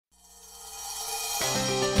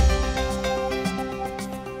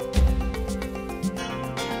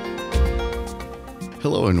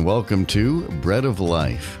Hello and welcome to Bread of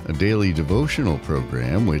Life, a daily devotional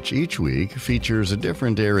program which each week features a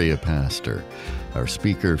different area pastor. Our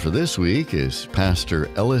speaker for this week is Pastor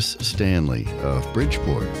Ellis Stanley of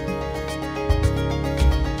Bridgeport.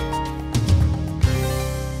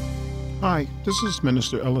 Hi, this is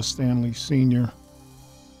Minister Ellis Stanley, Sr.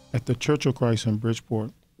 at the Church of Christ in Bridgeport.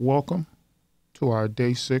 Welcome to our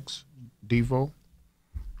Day 6 Devo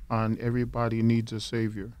on Everybody Needs a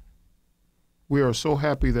Savior. We are so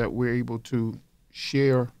happy that we're able to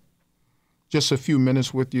share just a few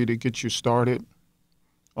minutes with you to get you started.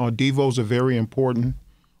 Devos are very important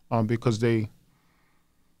because they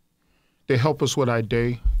help us with our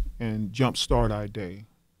day and jumpstart our day.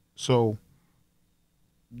 So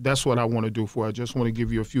that's what I want to do for you. I just want to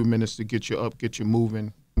give you a few minutes to get you up, get you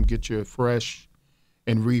moving, get you fresh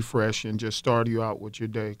and refresh and just start you out with your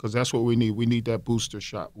day, because that's what we need. We need that booster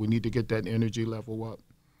shot. We need to get that energy level up.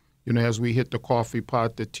 You know, as we hit the coffee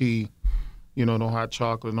pot, the tea, the hot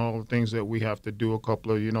chocolate and all the things that we have to do, a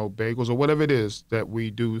couple of, bagels or whatever it is that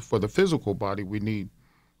we do for the physical body, we need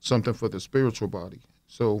something for the spiritual body.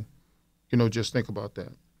 So, just think about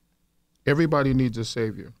that. Everybody needs a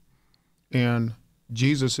Savior. And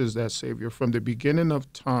Jesus is that Savior. From the beginning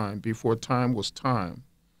of time, before time was time,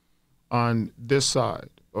 on this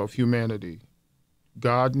side of humanity,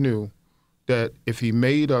 God knew that if he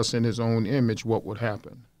made us in his own image, what would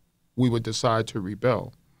happen? We would decide to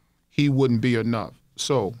rebel. He wouldn't be enough.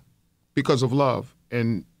 So, because of love,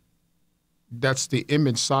 and that's the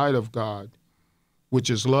image side of God, which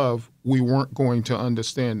is love, we weren't going to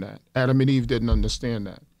understand that. Adam and Eve didn't understand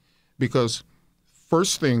that. Because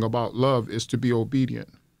first thing about love is to be obedient.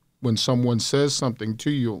 When someone says something to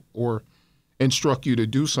you or instruct you to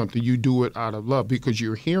do something, you do it out of love because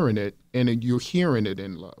you're hearing it, and you're hearing it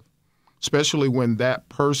in love, especially when that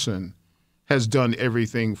person has done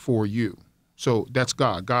everything for you. So that's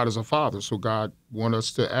God. God is a father, so God wants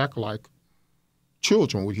us to act like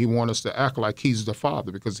children. He wants us to act like he's the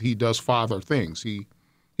father because he does father things.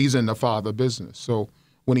 He's in the father business. So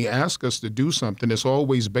when he asks us to do something, it's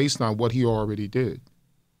always based on what he already did.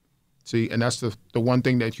 See, and that's the one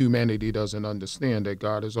thing that humanity doesn't understand, that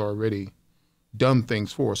God has already done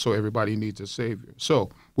things for us, so everybody needs a Savior. So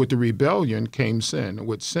with the rebellion came sin, and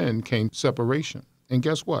with sin came separation. And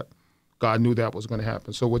guess what? God knew that was going to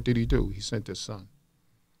happen. So what did he do? He sent his son.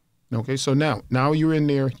 Okay, so now you're in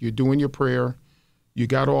there, you're doing your prayer, you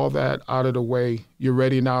got all that out of the way, you're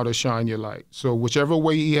ready now to shine your light. So whichever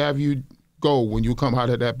way he have you go when you come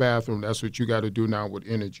out of that bathroom, that's what you got to do now with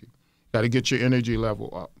energy. Got to get your energy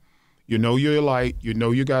level up. You know you're light, you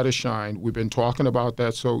know you got to shine. We've been talking about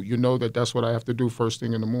that, so you know that that's what I have to do first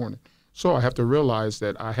thing in the morning. So I have to realize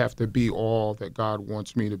that I have to be all that God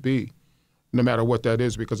wants me to be, no matter what that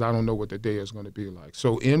is, because I don't know what the day is going to be like.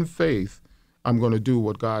 So in faith, I'm going to do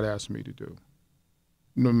what God asked me to do.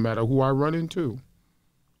 No matter who I run into,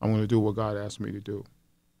 I'm going to do what God asked me to do.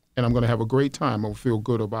 And I'm going to have a great time. I'll feel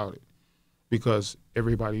good about it because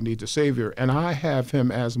everybody needs a Savior. And I have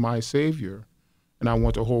him as my Savior, and I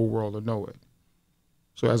want the whole world to know it.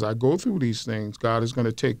 So as I go through these things, God is going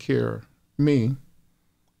to take care of me,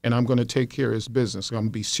 and I'm going to take care of his business. I'm going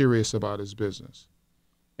to be serious about his business.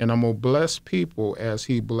 And I'm going to bless people as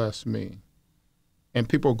he blessed me. And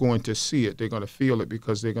people are going to see it. They're going to feel it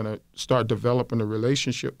because they're going to start developing a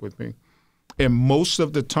relationship with me. And most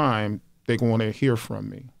of the time, they're going to hear from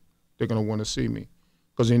me. They're going to want to see me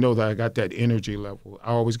because they know that I got that energy level. I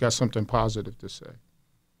always got something positive to say.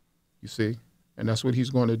 You see? And that's what he's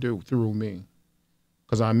going to do through me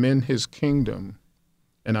because I'm in his kingdom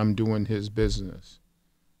and I'm doing his business.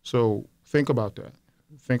 So think about that.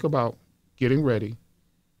 Think about getting ready,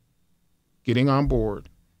 getting on board,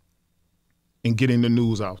 and getting the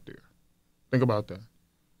news out there. Think about that.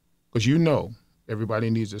 Because you know everybody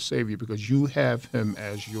needs a Savior because you have him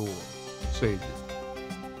as your Savior.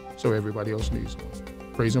 So everybody else needs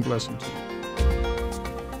one. Praise and blessing to you.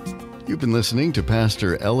 You've been listening to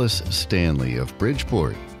Pastor Ellis Stanley of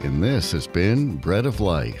Bridgeport, and this has been Bread of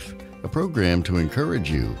Life, a program to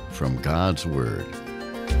encourage you from God's Word.